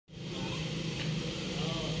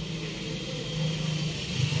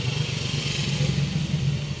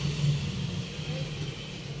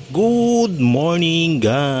Good morning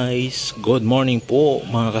guys! Good morning po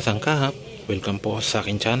mga kasangkap. Welcome po sa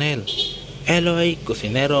akin channel, Eloy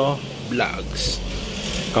Cusinero Vlogs.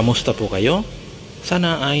 Kamusta po kayo?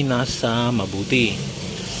 Sana ay nasa mabuti.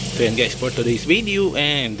 So yan guys, for today's video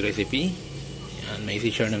and recipe, yan, may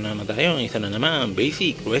share na naman tayo. Isa na naman,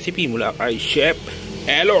 basic recipe mula kay Chef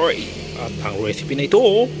Eloy. At ang recipe na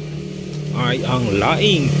ito ay ang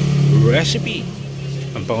Laing Recipe.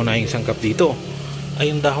 Ang pangunahing sangkap dito ay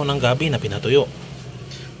yung dahon ng gabi na pinatuyo,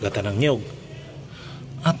 gata ng niyog,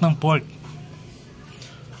 at ng pork.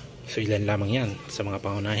 So ilan lamang yan sa mga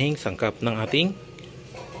pangunahing sangkap ng ating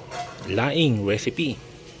laing recipe.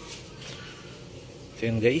 So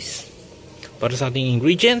yan guys, para sa ating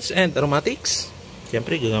ingredients and aromatics,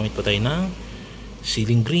 siyempre gagamit po tayo ng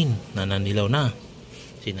ceiling green na nanilaw na.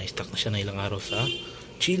 Sina-stack na siya na ilang araw sa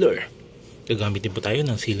chiller. Gagamit din po tayo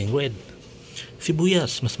ng ceiling red.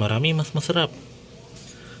 Sibuyas, mas marami mas masarap.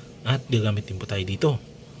 At gagamit din po tayo dito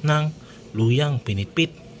ng luyang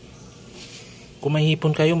pinitpit. Kung may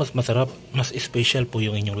hipon kayo, mas masarap, mas special po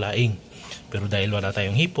yung inyong laing. Pero dahil wala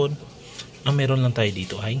tayong hipon, ang meron lang tayo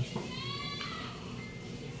dito ay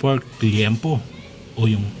pork liempo, o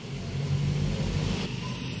yung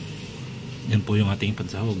yan po yung ating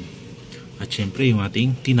pansahog. At syempre yung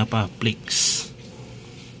ating tinapa flakes.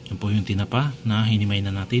 Yan po yung tinapa na hinimay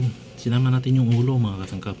na natin. Sinama natin yung ulo mga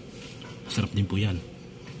kasangkap. Masarap din po yan.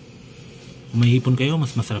 Kung may hipon kayo,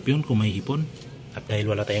 mas masarap yun kung may hipon. At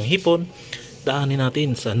dahil wala tayong hipon, daanin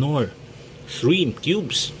natin sa Knorr shrimp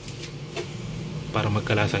cubes para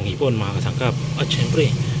magkalasang hipon mga kasangkap. At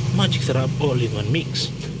syempre, magic sarap all-in-one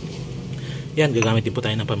mix. Yan, gagamit din po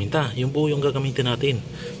tayo ng paminta. Yung po yung gagamitin natin.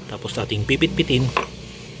 Tapos ating pipit-pitin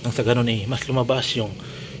nang sa ganun mas lumabas yung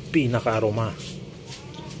pinaka-aroma.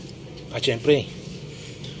 At syempre,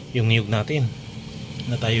 yung niyog natin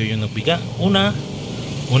na tayo yung nagbiga.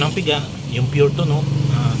 Unang piga, yung pure to, no?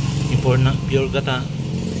 Yung pure gata.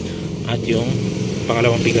 At yung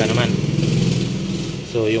pangalawang piga naman.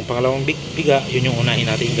 So yung pangalawang piga, yun yung unahin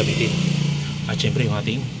natin gamitin. At syempre yung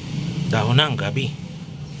ating dahon ng gabi.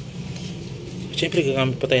 At syempre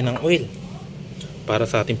gagamit pa tayo ng oil para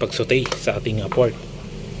sa ating pagsaute sa ating pork.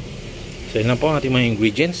 So yun lang po ang ating mga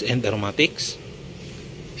ingredients and aromatics.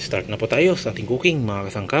 Start na po tayo sa ating cooking mga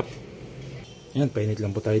kasangkap. Yan, painit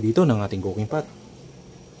lang po tayo dito ng ating cooking pot.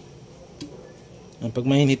 Pag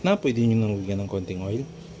mainit na, pwede nyo nang lagyan ng konting oil.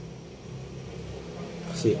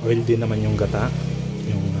 Kasi oil din naman yung gata,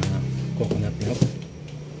 yung coconut milk.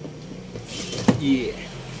 Yeah.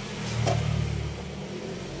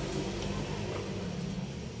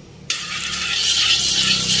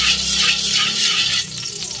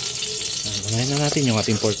 Ganahin na natin yung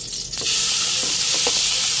ating pork.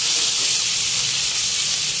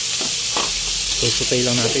 So, sutay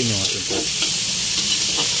lang natin yung ating pork.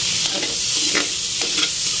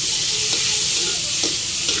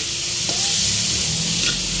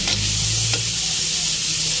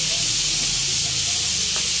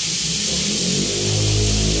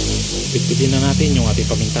 Pitpitin na natin yung ating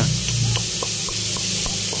paminta.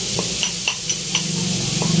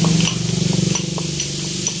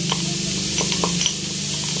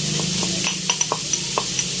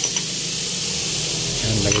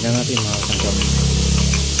 Yan, lagyan na natin mga kasangkap.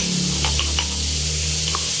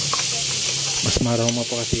 Mas maroma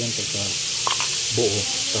pa kasi yan pagka buo.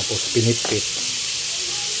 Tapos pinitpit.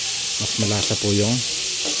 Mas malasa po yung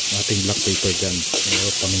ating black pepper dyan.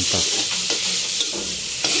 O paminta.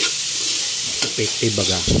 Effective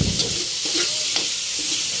baga.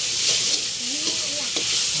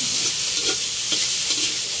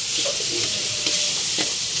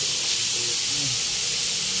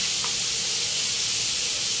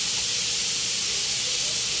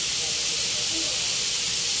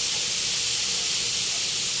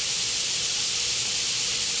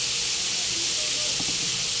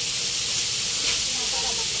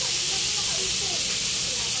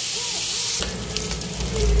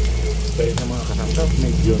 Kaya na mga kasangkap,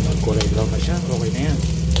 medyo nag-kulay brown na siya. Okay na yan.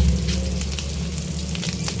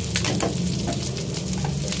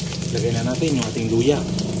 Lagay na natin yung ating luya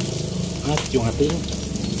at yung ating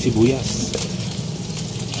sibuyas.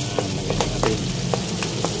 Yan, lagay na natin.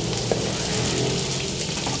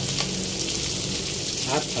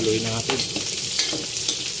 At haluin na natin.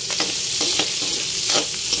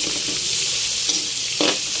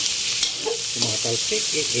 Yung mga talsik,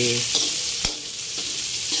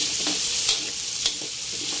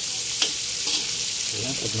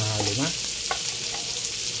 Ayan, pag nahalo na,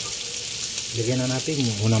 lagyan na natin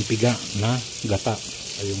yung unang piga na gata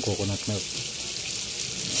ay yung coconut milk.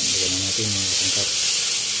 Lagyan na natin yung sangkap.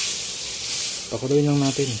 Pakuloyin lang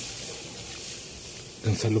natin.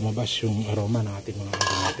 hanggang sa lumabas yung aroma ng ating mga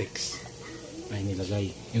aromatics na inilagay.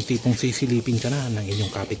 Yung tipong sisilipin ka na ng inyong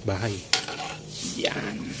kapitbahay.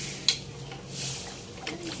 Yan.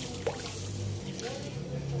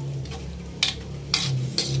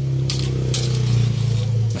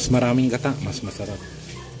 Mas maraming gata, mas masarap.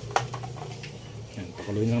 Yan,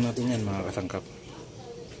 pakuluin lang natin yan mga kasangkap.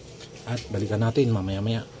 At balikan natin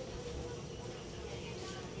mamaya-maya.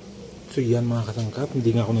 So yan mga kasangkap,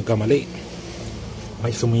 hindi nga ako nagkamali. May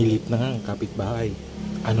sumilip na nga ang kapitbahay.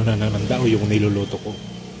 Ano na naman daw yung niluluto ko.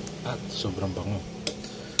 At sobrang bango.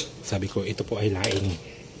 Sabi ko, ito po ay laing.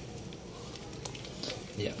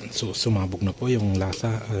 Yan, so sumabog na po yung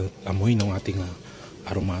lasa at amoy ng ating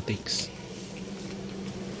aromatics.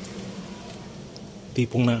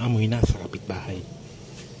 Tipong naamoy na sa kapitbahay.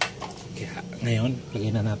 Kaya ngayon, lagay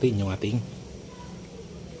na natin yung ating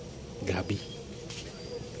gabi.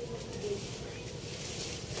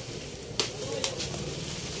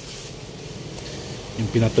 Yung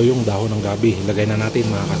pinatuyong dahon ng gabi, lagay na natin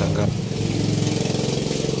mga kasangkap.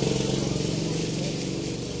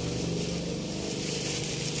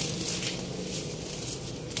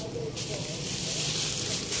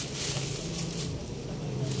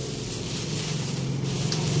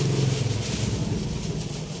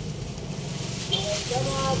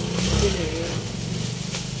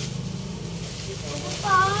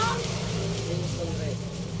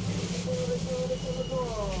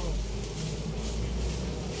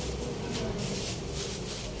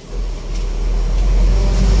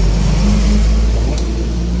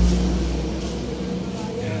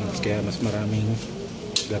 Kaya mas maraming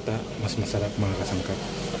gata, mas masarap mga kasangkap.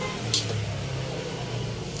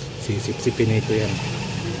 Sisip-sipin na ito yan.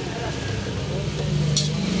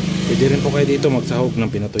 Pwede rin po kayo dito magsahog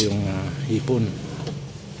ng pinatuyong hipon.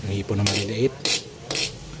 Ang hipon na maliliit.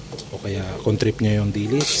 O kaya contrip nyo yung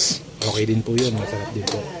dilis. Okay din po yun, masarap din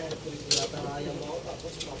po.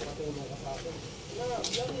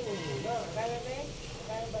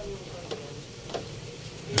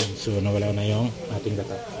 So nawala na yung ating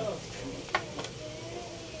gata.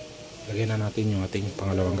 Lagyan na natin yung ating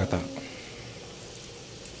pangalawang gata.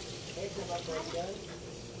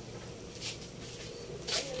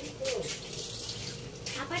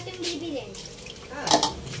 Apat yung bibilin.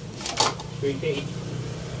 28.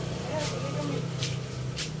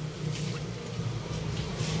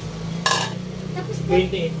 Tapos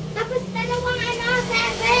 28. tapos dalawang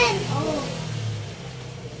 7. Oh.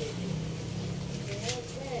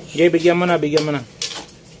 Okay, bigyan mo na, bigyan mo na.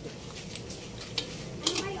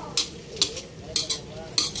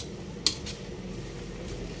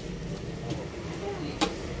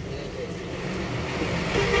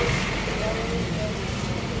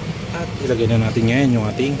 At ilagay na natin ngayon yung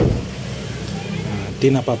ating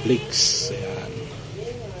tinapa flakes. Ayan.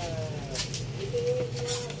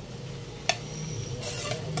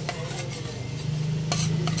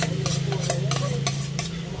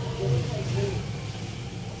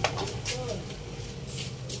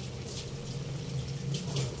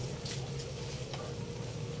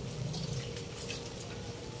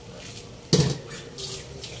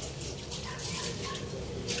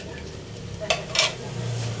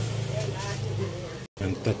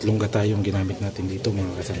 Tatlong gata yung ginamit natin dito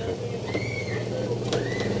mga kasangkap.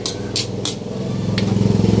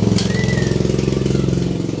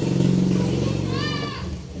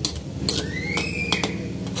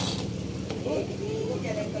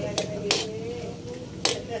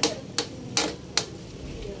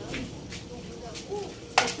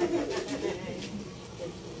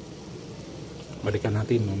 Balikan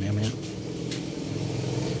natin mamaya-maya.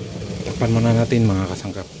 Takpan muna natin mga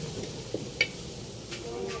kasangkap.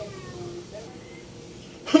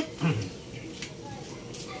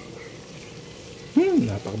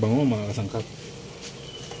 Napakabango mga kasangkap.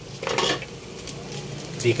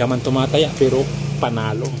 Di ka man tumataya pero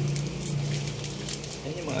panalo.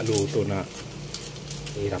 Yan yung mga luto na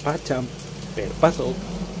hirapacham pero pasok.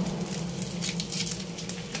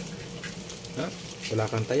 Ha? Wala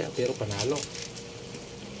kang taya pero panalo.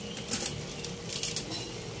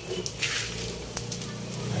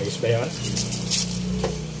 Ayos ba yan?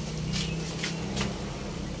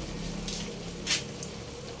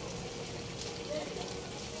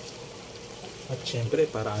 At syempre,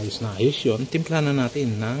 para ayos na ayos yun, timpla na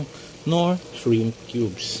natin ng Knorr shrimp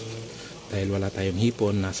cubes. Dahil wala tayong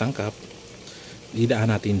hipon na sangkap,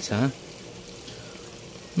 didaan natin sa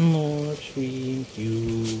Knorr shrimp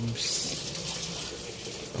cubes.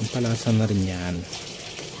 Pampalasa na rin yan.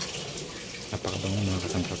 Napakabango mga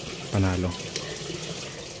kasangkap. Panalo.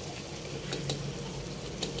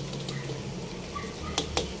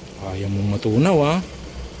 Ayaw mong matunaw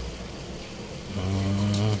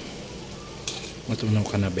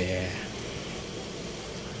Luto ka na, be.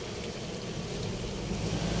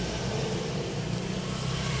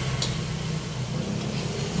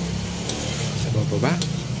 Sa baba ba?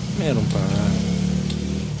 Meron pa.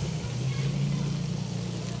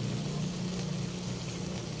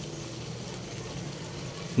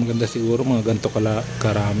 Maganda siguro mga ganito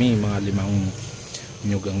karami, mga 5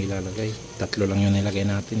 nyug ang ilalagay. 3 lang yun nilagay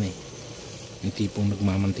natin eh. Yung tipong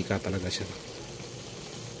nagmamantika talaga siya.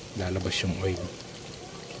 Lalabas yung oil.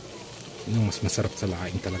 Yun ang mas masarap sa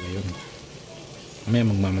laing talaga yun. May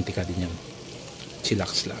magmamantika din yan.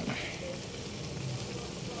 Chillax lang.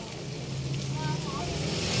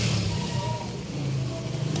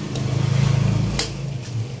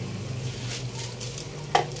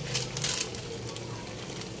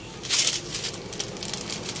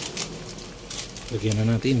 Lagyan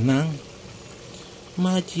na natin ng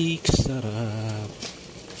magic sarap.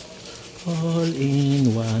 All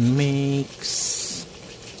in one mix.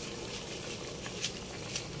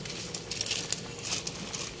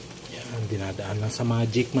 Yan, dinadaan lang sa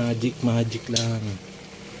magic lang.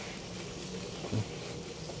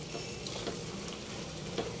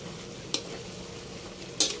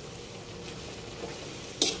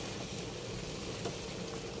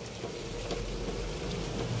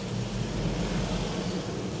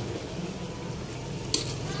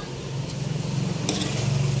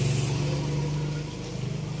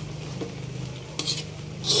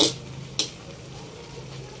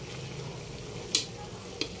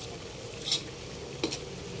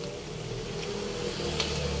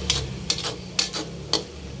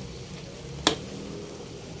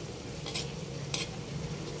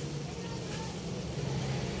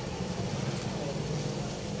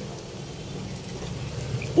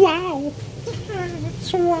 Wow!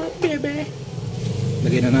 Swap, bebe!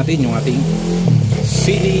 Lagyan na natin yung ating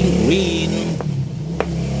ceiling green.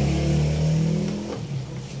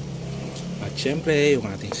 At syempre, yung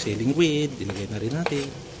ating ceiling green, ilagay na rin natin.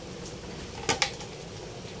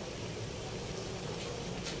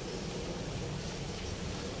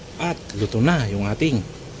 At luto na yung ating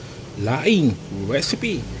laing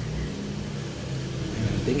recipe.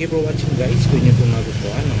 Thank you for watching, guys. Kung nyo itong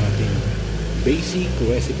nagustuhan ng ating basic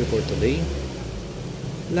recipe for today,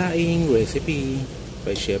 laing recipe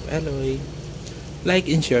by Chef Eloy. Like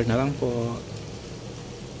and share na lang po.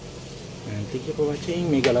 And thank you for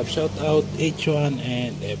watching. Mega love shout out each one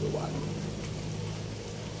and everyone.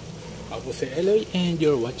 Ako si Eloy and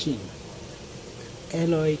you're watching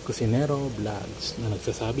Eloy Cusinero Vlogs, na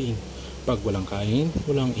nagsasabing pag walang kain,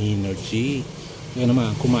 walang energy. Kaya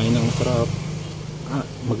naman, kumain ng masarap,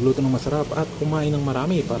 magluto ng masarap at kumain ng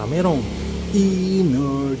marami para merong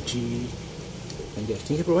energy. And guys,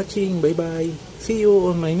 thank you for watching. Bye bye. See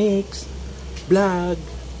you on my next vlog.